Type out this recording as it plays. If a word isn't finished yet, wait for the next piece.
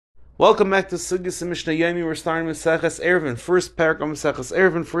Welcome back to Sugis and Mishnah Yomi. We're starting with Maseches Eiruvin, first parak of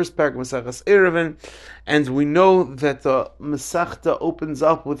Maseches Eiruvin, and we know that the Masechta opens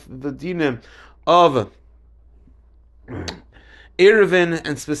up with the dinim of Eiruvin,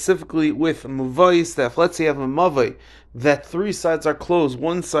 and specifically with Muvais, that if let's say you have a Mavai, that three sides are closed,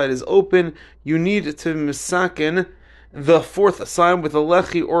 one side is open, you need to misaken the fourth side with a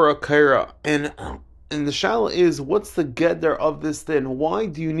lechi or a kaira. And the shala is, what's the gedder of this din? Why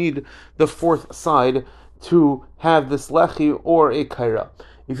do you need the fourth side to have this lechi or a kaira?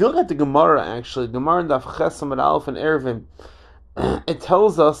 If you look at the Gemara, actually, Gemara Daf Chesam and Aleph and Eiruvin, it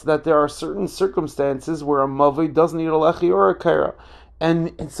tells us that there are certain circumstances where a mavai doesn't need a lechi or a kaira,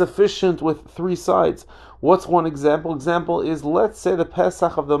 and it's sufficient with three sides. What's one example? Example is, let's say the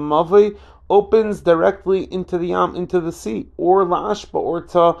Pesach of the mavai opens directly into the yam, into the sea, or la'ashba, or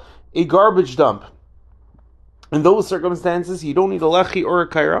to a garbage dump. In those circumstances, you don't need a lechi or a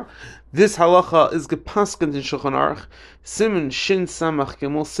kaira. This halacha is gepaskent in Shulchan Aruch, Siman Shin Samach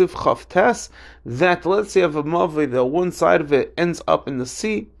Gimel Sif Chav Tes, that let's say you have a mavai, that one side of it ends up in the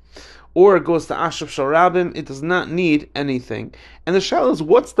sea, or it goes to Ashav Shal Rabim, it does not need anything. And the shal is,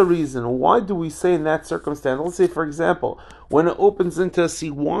 what's the reason? Why do we say in that circumstance? Let's say, for example, when it opens into the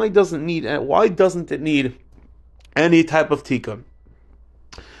sea, why doesn't it need any type of tikun?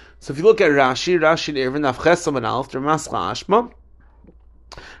 So if you look at Rashi Eiruvin Daf Chesam and Aleph, Masla Ashma,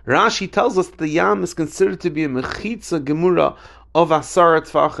 Rashi tells us that the yam is considered to be a mechitza gemura of asara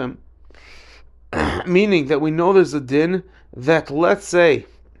tfachim, meaning that we know there's a din that, let's say,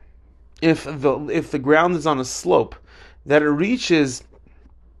 if the ground is on a slope, that it reaches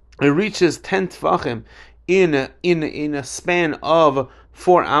 10 tfachim in a span of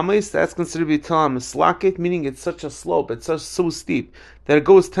 4 ames, that's considered to be talam mislakit, meaning it's such a slope, it's so steep that it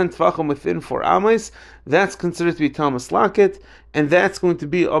goes 10 tvachim within 4 ames. That's considered to be talam mislakit, and that's going to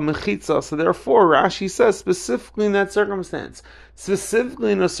be a mechitza. So therefore, Rashi says specifically in that circumstance,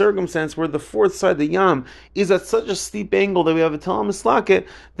 specifically in a circumstance where the fourth side, the yam, is at such a steep angle that we have a talam mislakit,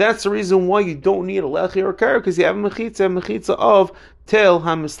 that's the reason why you don't need a lechi or a kaira, because you have a mechitza of tel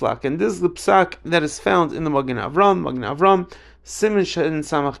hamislak. And this is the psak that is found in the Magen Avram, Siman Shin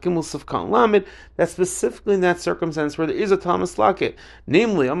Samach Gimel Sif Kan Lamed, that specifically in that circumstance where there is a Thomas Laket,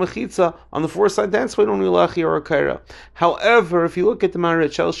 namely a Mechitza on the fourth side, that's why you don't need a Lachi or a Kaira. However, if you look at the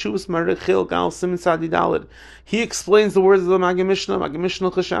Marit, Shel Shuvas Marit Chil Gal Siman Sadi Dalid, he explains the words of the Magen Mishnah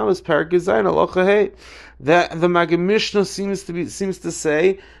Chashamas Parak Gizayin Alocha Hey, that the Magen Mishnah seems to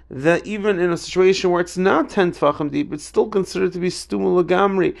say that even in a situation where it's not 10 tfachim deep, it's still considered to be stumul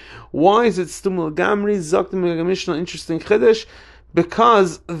lagamri. Why is it stumul lagamri? Zok the Magen Mishnah, interesting chiddush,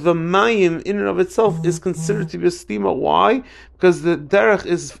 because the mayim in and of itself is considered to be a stima. Why? Because the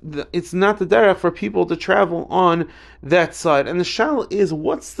derech it's not the derech for people to travel on that side. And the shal is,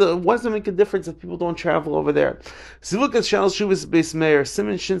 what does it make a difference if people don't travel over there? So look at Shal Shuvas Beis Meir,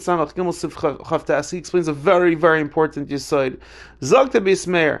 Siman Shin Samach Gimel Sif Chav Tes. He explains a very, very important yesod. Zok Beis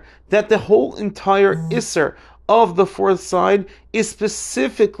Meir, that the whole entire isser of the fourth side is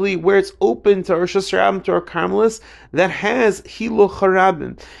specifically where it's open to Rosh Hashanah, to our Carmelis, that has Hiluch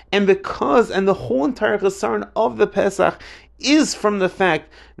Harabim. And the whole entire Chesaron of the Pesach is from the fact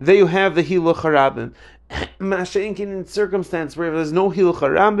that you have the Hiluch Harabim. Masha'inkin, in circumstance where there's no Hiluch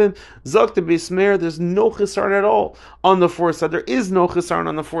Harabim, Zok the Beis Meir, there's no Chesaron at all on the fourth side. There is no Chesaron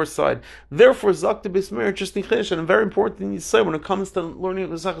on the fourth side. Therefore, Zok the Beis Meir, interesting chiddush, and a very important thing you say when it comes to learning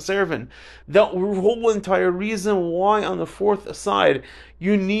Maseches Eiruvin, the whole entire reason why on the fourth side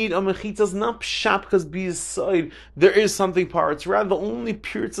you need a mechitza is not pshat because beside there is something par. It's rather the only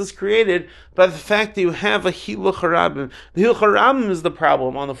purity is created by the fact that you have a hiluch harabim. The hiluch harabim is the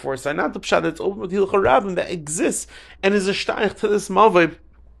problem on the fourth side, not the pshat that's open with hiluch harabim that exists and is a shtayich to this mavai,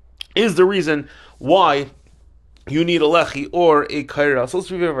 is the reason why you need a lechi or a kaira. So let's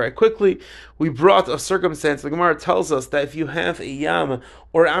review very quickly. We brought a circumstance. The Gemara tells us that if you have a yam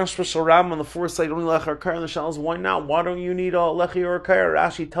or ashra shel ram on the fourth side, you don't need lechi or kaira. And the shal is, why not? Why don't you need a lechi or a kaira?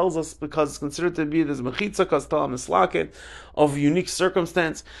 Rashi tells us because it's considered to be this mechitza, because talam mislaket of unique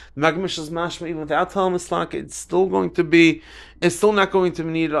circumstance. Magen Mishnah's mashma, even without talam mislaket, it's still not going to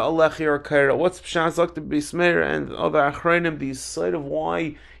need a lechi or a kaira. What's pshat Zok the Beis Meir and other achreinim, the side of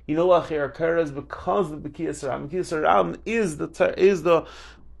why you know lechi or kaira is because the B'kiyas Ram. B'kiyas Ram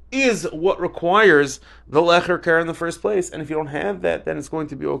is what requires the lechi or kaira in the first place. And if you don't have that, then it's going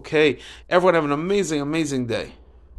to be okay. Everyone have an amazing, amazing day.